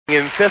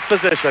in 5th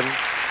position.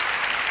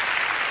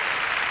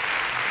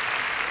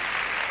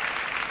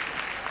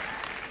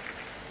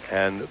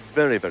 And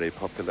very, very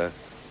popular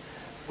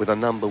with a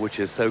number which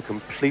is so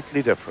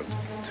completely different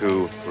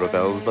to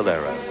Ravel's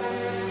Bolero.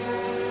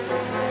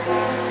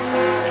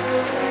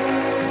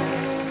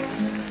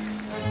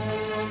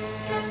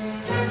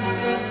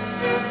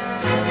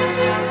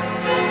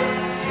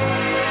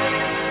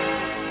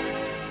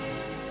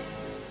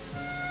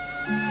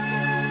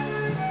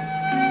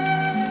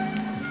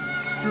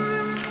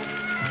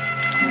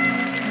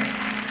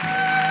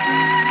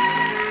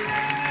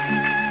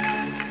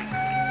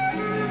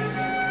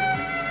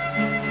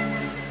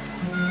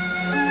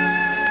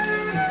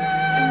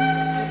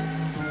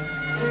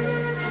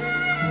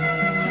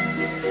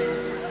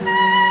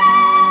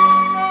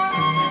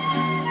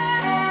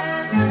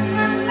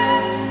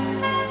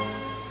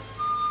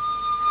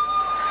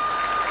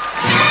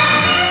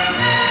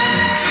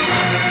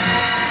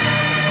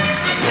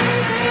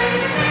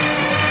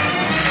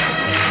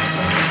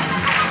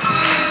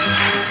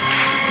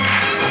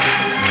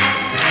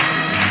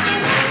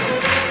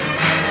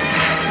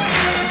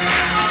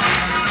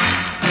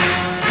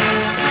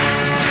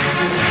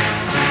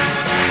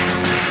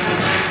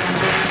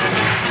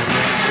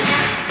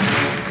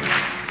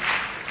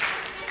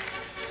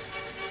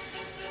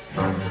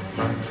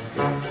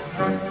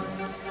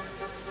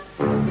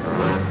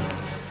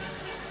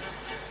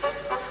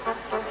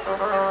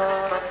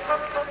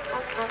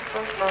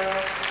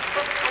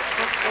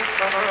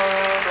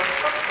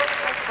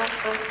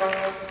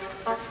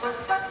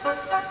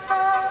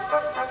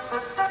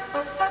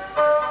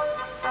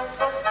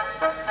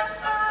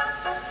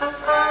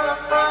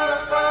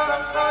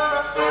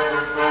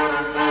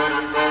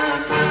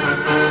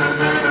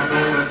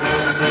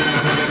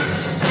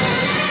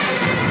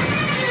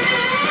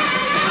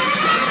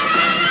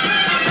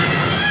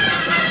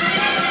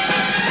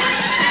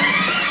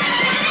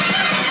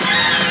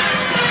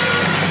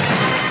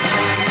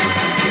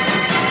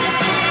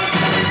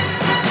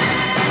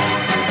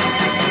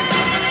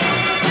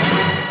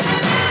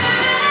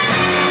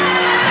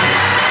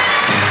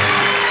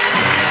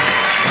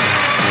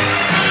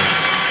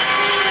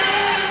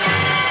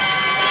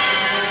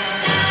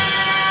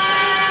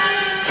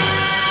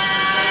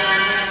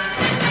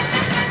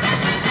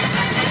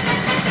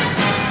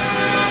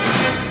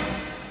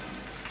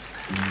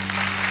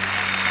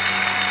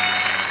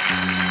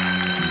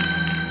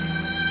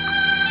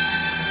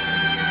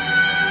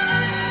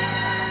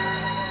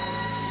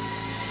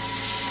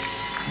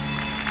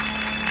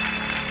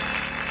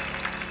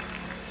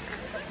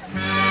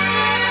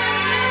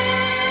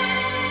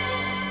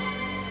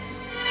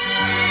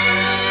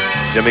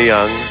 Jimmy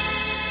Young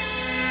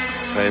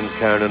trains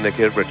Karen and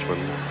Nicky at Richmond.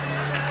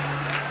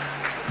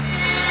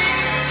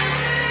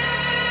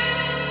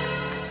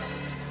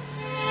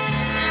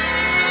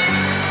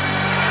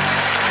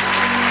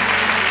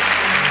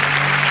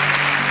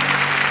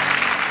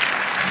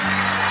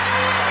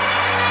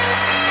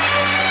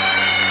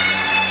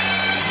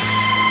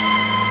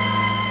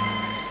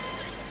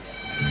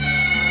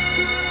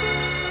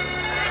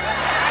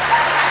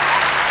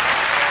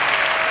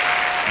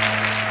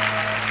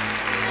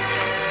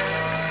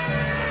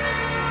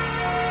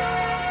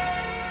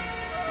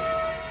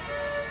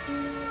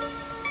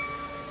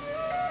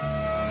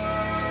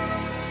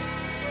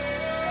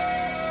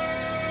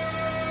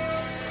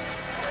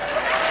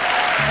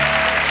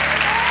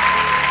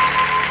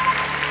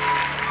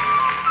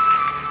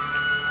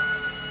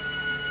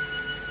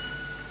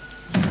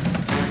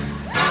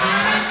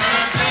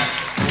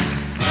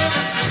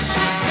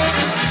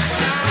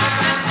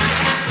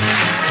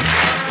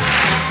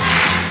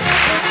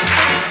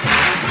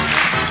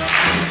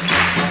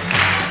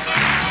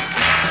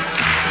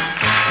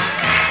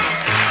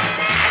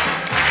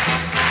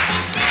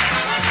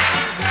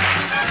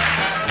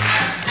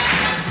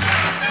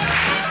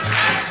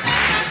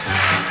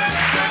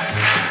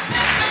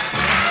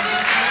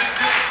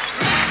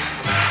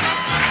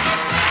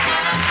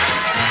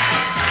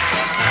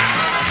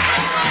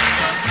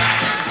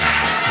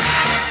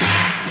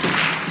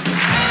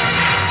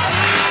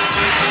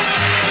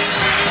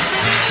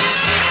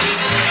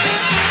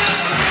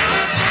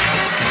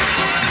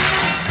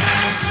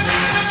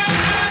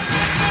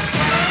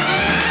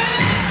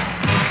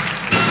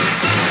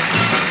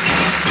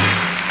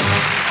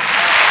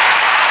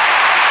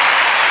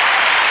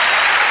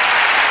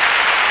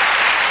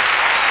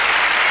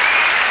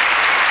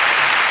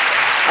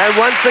 And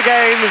once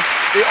again,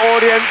 the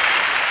audience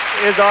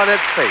is on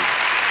its feet.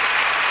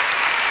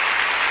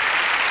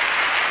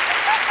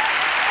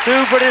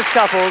 Two British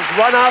couples,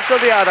 one after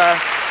the other,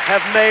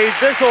 have made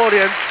this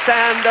audience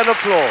stand and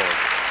applaud.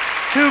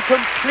 Two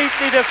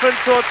completely different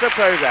sorts of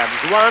programs,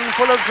 one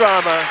full of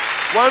drama,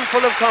 one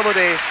full of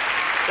comedy.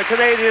 The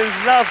Canadians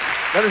love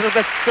the little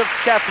bits of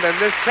Chaplin,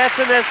 this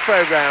Chaplin-esque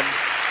program.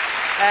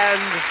 And,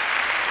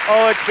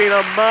 oh, it's been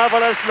a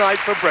marvelous night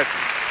for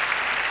Britain.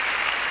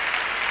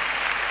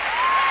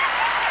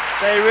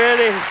 They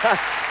really love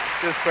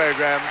this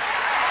program.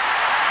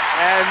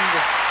 And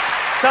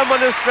someone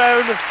has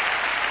thrown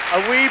a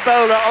wee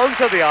bowler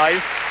onto the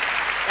ice,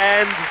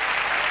 and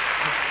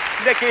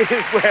Nicky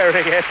is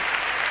wearing it.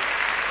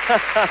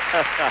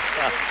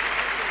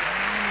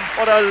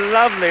 What a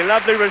lovely,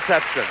 lovely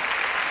reception.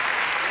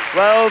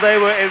 Well, they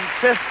were in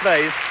 5th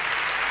place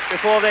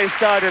before they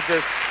started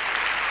this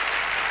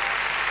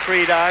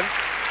free dance.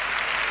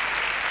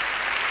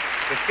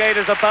 The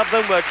skaters above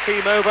them were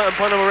Klimova and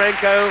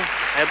Ponomarenko,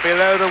 and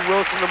below them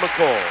Wilson and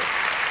McCall.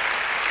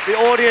 The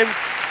audience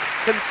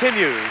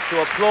continues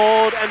to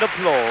applaud and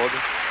applaud.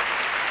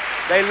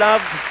 They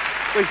loved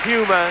the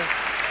humour,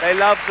 they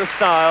loved the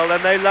style,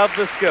 and they loved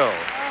the skill.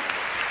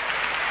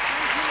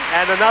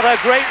 And another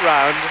great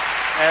round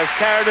as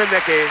Karen and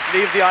Nicky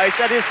leave the ice.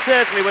 That is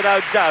certainly,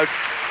 without doubt,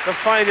 the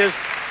finest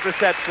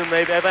reception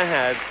they've ever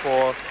had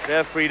for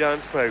their free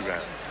dance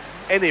program.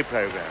 Any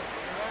program.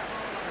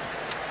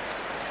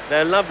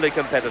 They're lovely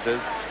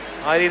competitors.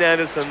 Eileen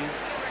Anderson,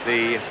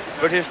 the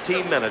British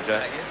team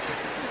manager,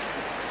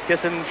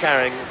 kissing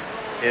Carings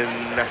in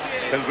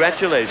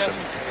congratulations.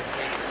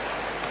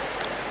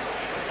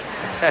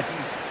 And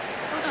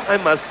I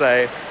must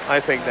say, I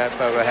think that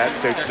bowler hat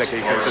suits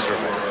Nicky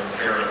considerably.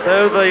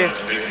 So the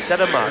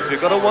set of marks,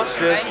 we've got to watch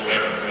this.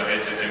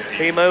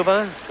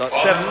 Klimova got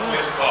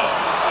 7s.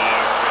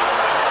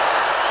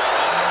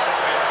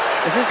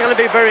 This is going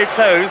to be very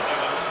close,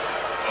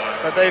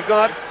 but they've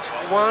got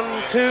 1,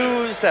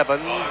 2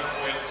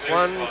 7s,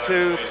 1,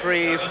 2,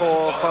 3,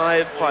 4,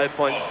 5,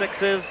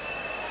 5.6s.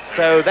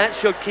 So that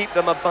should keep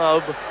them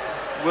above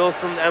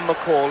Wilson and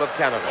McCall of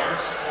Canada.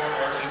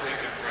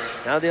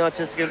 Now the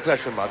artistic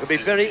impression mark. It'll be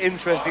very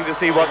interesting to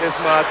see what this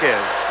mark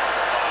is.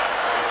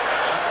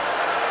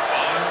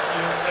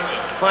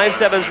 5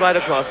 7s right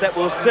across. That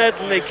will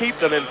certainly keep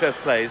them in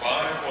 5th place.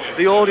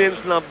 The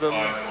audience loved them.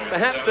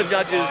 Perhaps the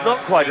judges not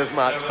quite as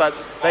much, but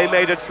they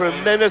made a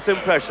tremendous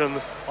impression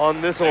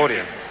on this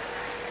audience.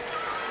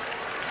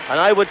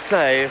 And I would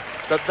say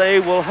that they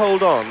will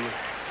hold on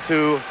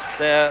to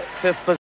their 5th position.